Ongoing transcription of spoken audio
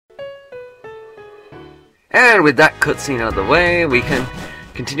And with that cutscene out of the way, we can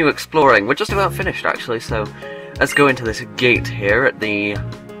continue exploring. We're just about finished, actually, so let's go into this gate here at the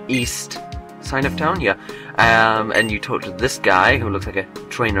east side of town, yeah. And you talk to this guy, who looks like a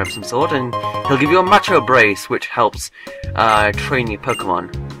trainer of some sort, and he'll give you a macho brace, which helps train your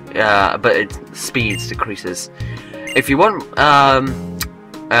Pokemon, but its speeds decreases. If you want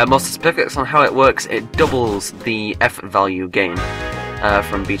more specifics on how it works, it doubles the F value gain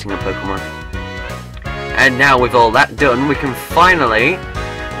from beating a Pokemon. And now with all that done, we can finally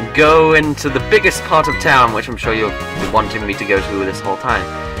go into the biggest part of town, which I'm sure you're wanting me to go to this whole time.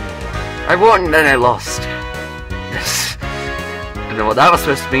 I won and I lost. Don't know what that was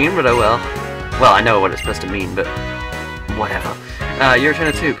supposed to mean, but oh well. Well, I know what it's supposed to mean, but whatever. You're a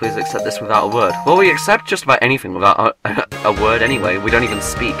trainer too, please accept this without a word. Well, we accept just about anything without a word anyway. We don't even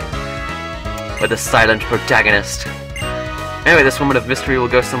speak. We're the silent protagonist. Anyway, this woman of mystery will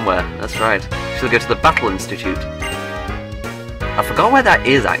go somewhere. That's right. She'll go to the Battle Institute. I forgot where that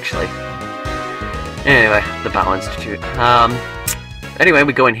is, actually. Anyway, the Battle Institute. Anyway,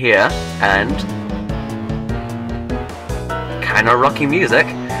 we go in here, and kinda rocky music.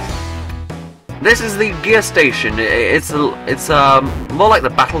 This is the gear station. It's more like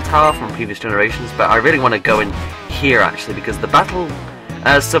the battle tower from previous generations, but I really want to go in here actually because the battle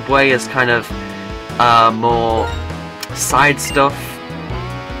subway is kind of more side stuff.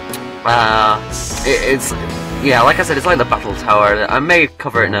 Yeah, like I said, it's like the battle tower. I may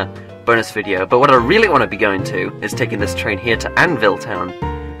cover it in a bonus video, but what I really want to be going to is taking this train here to Anvil Town,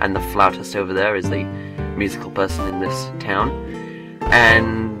 and the flautist over there is the musical person in this town.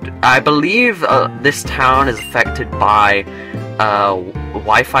 And I believe this town is affected by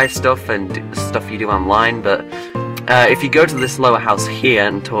Wi-Fi stuff and stuff you do online, but if you go to this lower house here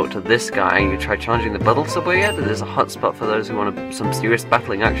and talk to this guy, you try challenging the battle subway yet? There's a hotspot for those who want some serious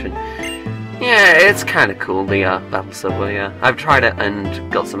battling action. Yeah, it's kind of cool, the battle subway, yeah. I've tried it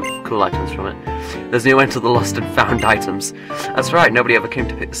and got some cool items from it. There's new Enter the Lost and Found items. That's right, nobody ever came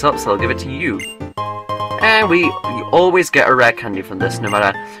to pick this up, so I'll give it to you. And you always get a rare candy from this, no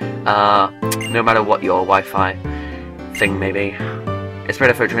matter what your Wi-Fi thing may be. It's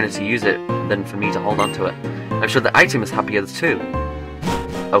better for a trainer to use it than for me to hold on to it. I'm sure the item is happier too.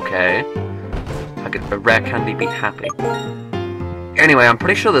 Okay. How could a rare candy be happy? Anyway, I'm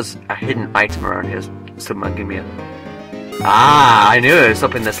pretty sure there's a hidden item around here. Someone give me a... Ah, I knew it was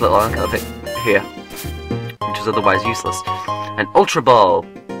up in this little bit here, which is otherwise useless. An Ultra Ball.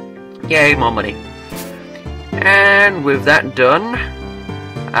 Yay, more money. And with that done,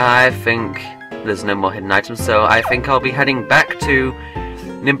 I think there's no more hidden items, so I think I'll be heading back to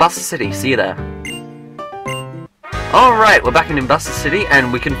Nimbasa City. See you there. Alright, we're back in Nimbasa City,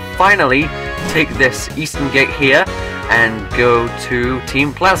 and we can finally take this eastern gate here and go to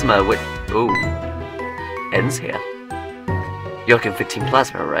Team Plasma, which... ooh, ends here. You're looking for Team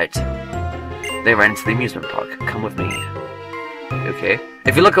Plasma, right? They ran to the amusement park. Come with me. Okay.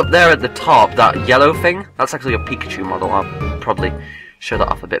 If you look up there at the top, that yellow thing, that's actually a Pikachu model. I'll probably show that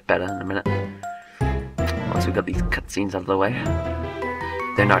off a bit better in a minute. Once we've got these cutscenes out of the way.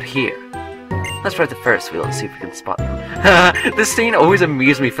 They're not here. Let's try the Ferris wheel and see if we can spot them. This scene always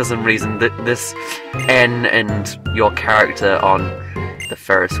amused me for some reason, this N and your character on the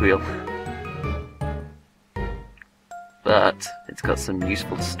Ferris wheel. But it's got some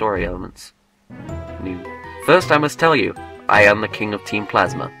useful story elements. First, I must tell you, I am the king of Team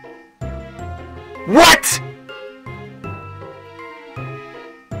Plasma. What?!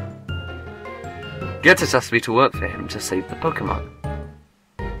 Getis asked me to work for him to save the Pokémon.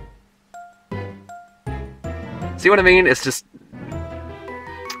 See what I mean? It's just...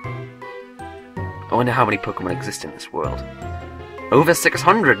 I wonder how many Pokemon exist in this world. Over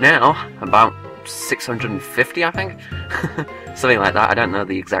 600 now. About 650, I think? Something like that. I don't know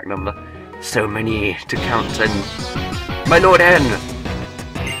the exact number. So many to count, and... My Lord N!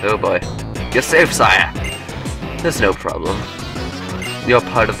 Oh boy. You're safe, sire. There's no problem. You're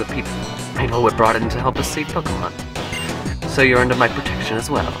part of the people we're brought in to help us save Pokemon. So you're under my protection as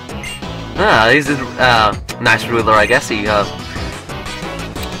well. Ah, he's a nice ruler, I guess. He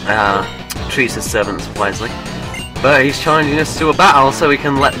treats his servants wisely. But he's challenging us to a battle so we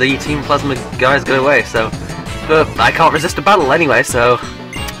can let the Team Plasma guys go away, so... But I can't resist a battle anyway, so...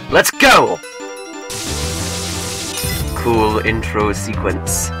 Let's go! Cool intro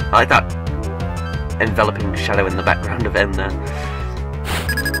sequence. I like that enveloping shadow in the background of N there.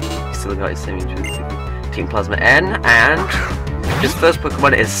 He's still got his same intro sequence. Team Plasma N, and his first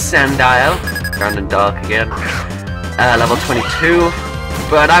Pokemon is Sandile. Ground and Dark again. Level 22.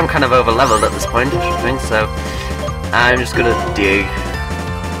 But I'm kind of over leveled at this point, I think, so I'm just gonna dig.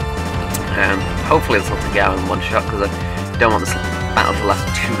 Hopefully this will take out in one shot, because I don't want this battle to last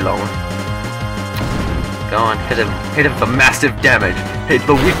too long. Go on, hit him for massive damage. Hit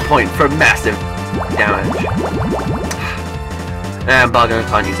the weak point for massive damage. And Bargain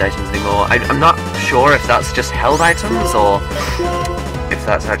can't use items anymore. I'm not sure if that's just held items, or if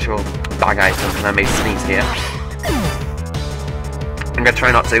that's actual bag items, and I may sneeze here. I'm gonna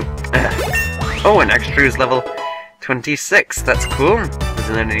try not to. Oh, an extra is level 26. That's cool.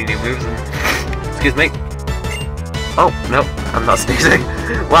 Isn't there any new moves? Excuse me. Oh no, I'm not sneezing.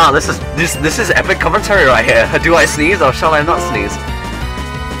 Wow, this is epic commentary right here. Do I sneeze or shall I not sneeze?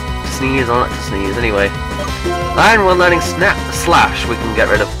 Sneeze or not to sneeze? Anyway, and we're learning Slash. We can get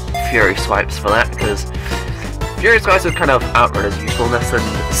rid of Fury Swipes for that, because Fury Swipes would kind of outrun its usefulness,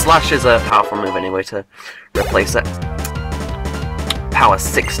 and Slash is a powerful move anyway to replace it. Power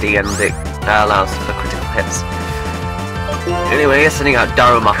 60, and it allows for critical hits. Anyway, sending out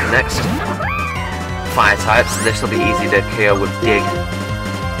Darumaka next. Fire types, so this will be easy to KO with Dig.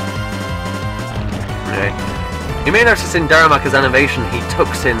 Anyway, you may notice in Darumaka's animation he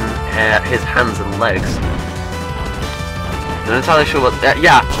tucks in his hands and legs. Not entirely sure what.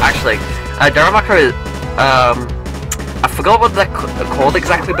 Yeah, actually, Darumaka is. I forgot what they're called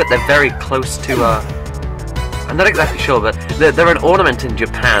exactly, but they're very close to. I'm not exactly sure, but they're an ornament in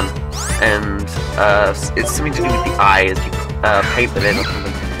Japan, and it's something to do with the eyes. You paint them in or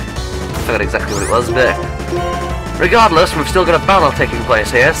something. I forgot exactly what it was, but regardless, we've still got a battle taking place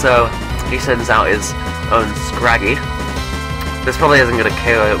here, so he sends out his own Scraggy. This probably isn't going to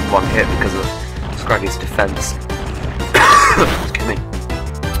KO in one hit because of Scraggy's defense. Excuse me.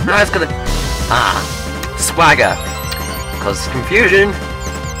 No, it's gonna... Swagger. Causes confusion,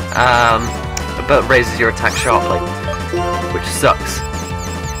 but raises your attack sharply, which sucks.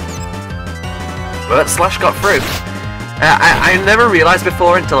 But Slash got through. I never realised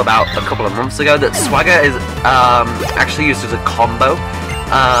before until about a couple of months ago that Swagger is actually used as a combo,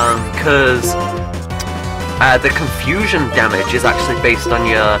 because the confusion damage is actually based on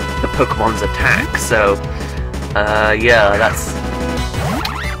the Pokemon's attack. So yeah, that's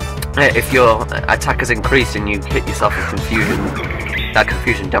if your attack is increased and you hit yourself with confusion, that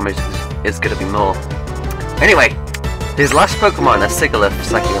confusion damage is going to be more. Anyway, his last Pokemon, a Sigilyph,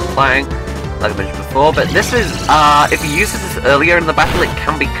 Psychic and Flying, like I mentioned before, but this is, if he uses this earlier in the battle, it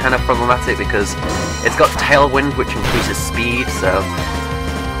can be kind of problematic because it's got Tailwind, which increases speed, so...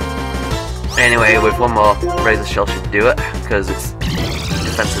 Anyway, with one more Razor Shell should do it, because its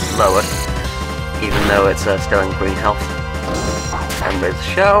defense is lower, even though it's still in green health. And Razor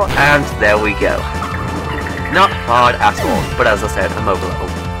Shell, and there we go. Not hard at all, but as I said, I'm over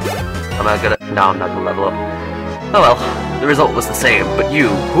leveled. Am I gonna... No, I'm not gonna level up. Oh well, the result was the same, but you,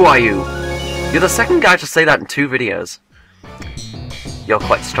 who are you? You're the second guy to say that in 2 videos. You're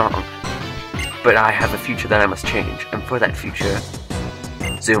quite strong. But I have a future that I must change, and for that future,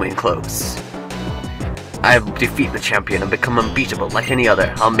 zoom in close. I'll defeat the champion and become unbeatable like any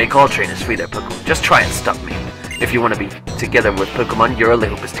other. I'll make all trainers free their Pokemon. Just try and stop me. If you want to be together with Pokemon, your only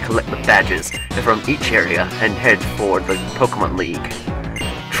hope is to collect the badges from each area and head for the Pokemon League.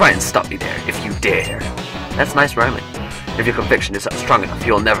 Try and stop me there, if you dare. That's nice rhyming. If your conviction is not strong enough,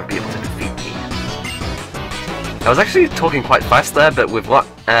 you'll never be able to defeat me. I was actually talking quite fast there, but with what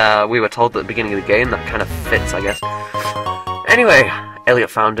we were told at the beginning of the game, that kind of fits, I guess. Anyway, Elliot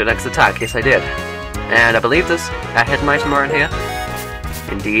found the next attack. Yes, I did. And I believe there's a hidden item around here.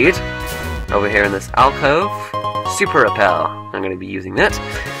 Indeed. Over here in this alcove. Super Repel. I'm going to be using that.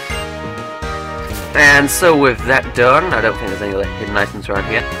 And so with that done, I don't think there's any other hidden items around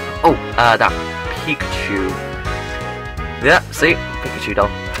here. Oh, that Pikachu. Yeah, see? Pikachu doll.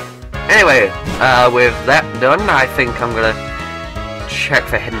 Anyway, with that done, I think I'm going to check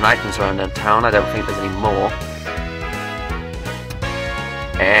for hidden items around town. I don't think there's any more.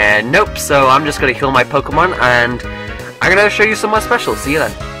 And nope, so I'm just going to heal my Pokemon, and I'm going to show you some more specials. See you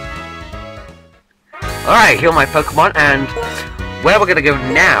then. Alright, heal my Pokemon, and where we're going to go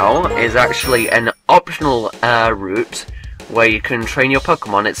now is actually an optional route where you can train your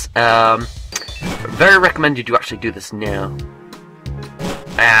Pokemon. It's very recommended you actually do this now.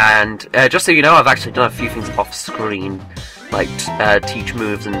 And just so you know, I've actually done a few things off screen, like teach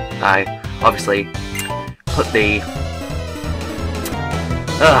moves, and I obviously put the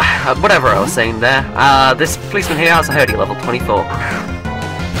whatever I was saying there. This policeman here has a Herdy level 24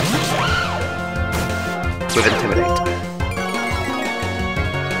 with Intimidate.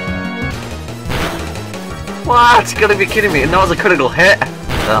 What? You gotta be kidding me! And that was a critical hit.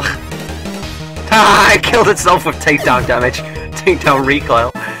 Ugh. Ah, it killed itself with takedown damage, takedown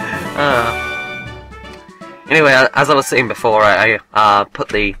recoil. Anyway, as I was saying before, I put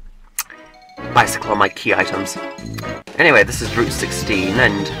the bicycle are my key items. Anyway, this is Route 16,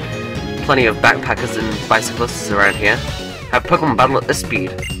 and plenty of backpackers and bicyclists around here. Have Pokemon battle at this speed.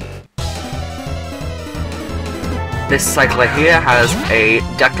 This cycler here has a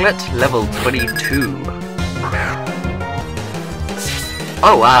Ducklet level 22.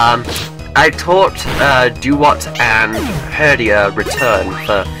 Oh, I taught Duwat and Herdia return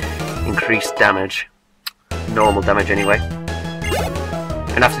for increased damage. Normal damage anyway.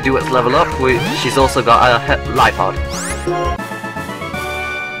 And after Duwat's level up, she's also got a Lipod.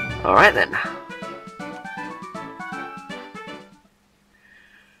 Alright then.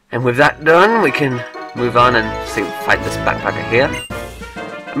 And with that done, we can move on and fight this backpacker here.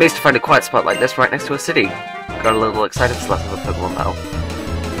 I'm amazed to find a quiet spot like this right next to a city. Got a little excited, so let's have a Pokemon battle.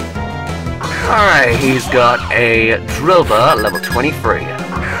 Alright, he's got a Drillbur, level 23.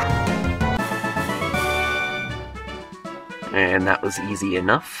 And that was easy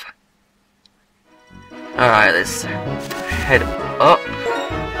enough. Alright, let's head up.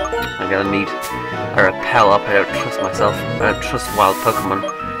 I'm gonna need a repel up. I don't trust myself. I don't trust wild Pokemon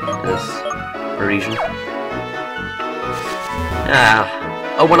in this region.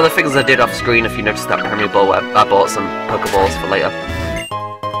 Oh, one of the things I did off screen, if you noticed that Premier Ball, where I bought some Pokeballs for later.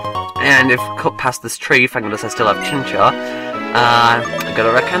 And if cut past this tree, thank goodness I still have Chinchar, I got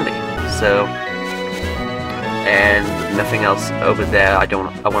a rare candy. So, and nothing else over there I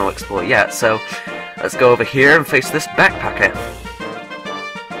want to explore yet. So, let's go over here and face this backpacker.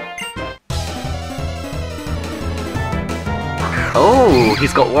 Oh,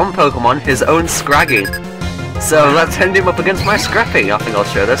 he's got one Pokemon, his own Scraggy. So let's send him up against my Scrappy. I think I'll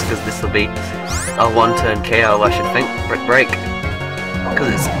show this, because this will be a one-turn KO, I should think. Break.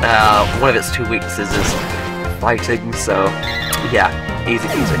 Because it's one of its 2 weaknesses is fighting, so yeah, easy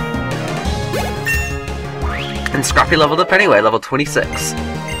peasy. And Scrappy leveled up anyway, level 26.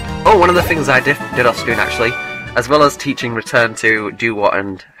 Oh, one of the things I did off screen actually, as well as teaching Return to Duwat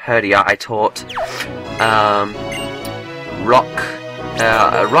and Herdia, I taught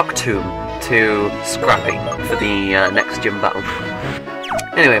Rock Tomb to Scrappy for the next gym battle.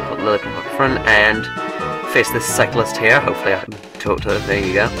 Anyway, put Lilliput up front and face this cyclist here. Hopefully I can talk to her. There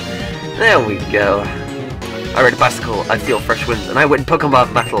you go. There we go. I ride a bicycle, I feel fresh winds, and I win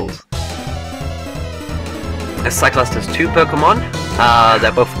Pokemon battles. This cyclist has 2 Pokemon.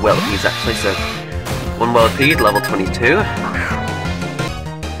 They're both Whirlipedes actually, so one Whirlipede, level 22.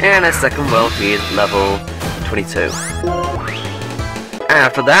 And a second Whirlipede, level 22. And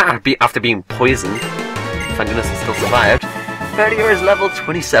after that, after being poisoned, thank goodness I still survived, Herdia is level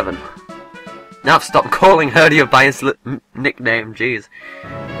 27. Now I've stopped calling Herdia by his nickname, jeez.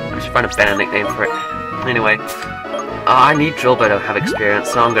 I should find a better nickname for it. Anyway, I need Drillbur to have experience,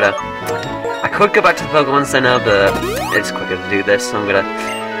 so I'm gonna... I could go back to the Pokemon Center, but it's quicker to do this, so I'm gonna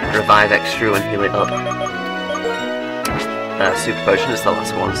revive Extru and heal it up. Super Potion is the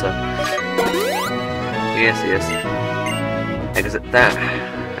last one, so... Yes. Exit that,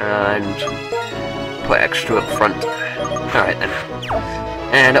 and put Extru up front. Alright then.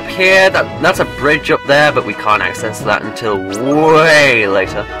 And up here, that's a bridge up there, but we can't access that until way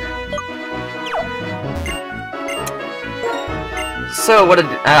later. So what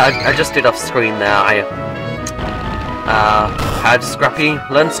I just did off screen there, I had Scrappy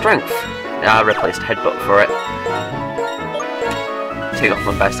learn Strength. I replaced Headbutt for it. Take off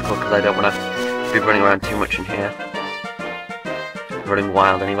my bicycle because I don't want to be running around too much in here. Running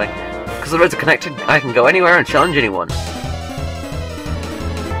wild anyway. Because the roads are connected, I can go anywhere and challenge anyone.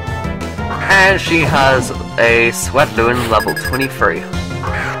 And she has a Sweatloon level 23.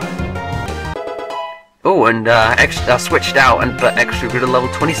 Oh, and switched out and put Extra good at level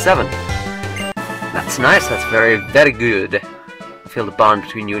 27. That's nice, that's very, very good. I feel the bond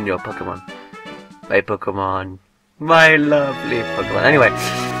between you and your Pokemon. My Pokemon. My lovely Pokemon. Anyway,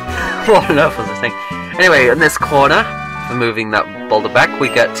 what on earth was I saying? Anyway, in this corner, for moving that boulder back, we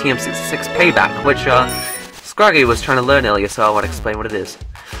get TM66 Payback, which Scraggy was trying to learn earlier, so I want to explain what it is.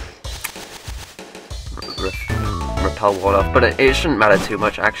 Repel ward off, but it shouldn't matter too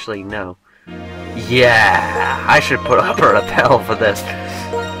much, actually, no. Yeah, I should put up a repel for this.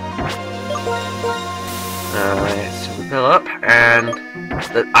 Alright, so repel up, and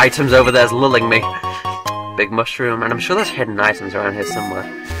the items over there's lulling me. Big mushroom, and I'm sure there's hidden items around here somewhere.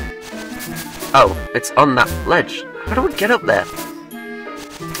 Oh, it's on that ledge. How do we get up there?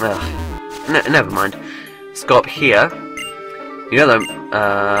 Ugh. Never mind. Let's go up here. You know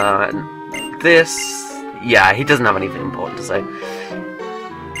this... Yeah, he doesn't have anything important to say.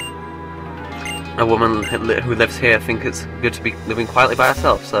 A woman who lives here thinks it's good to be living quietly by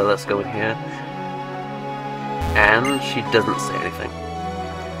herself, so let's go in here. And she doesn't say anything.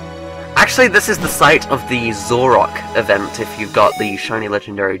 Actually, this is the site of the Zorok event, if you've got the shiny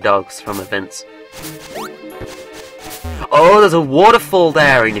legendary dogs from events. Oh, there's a waterfall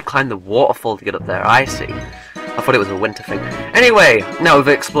there, and you climb the waterfall to get up there. I see. I thought it was a winter thing. Anyway, now we've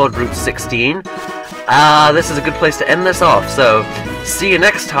explored Route 16. This is a good place to end this off, so see you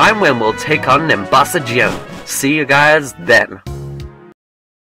next time when we'll take on Nimbasa City. See you guys then.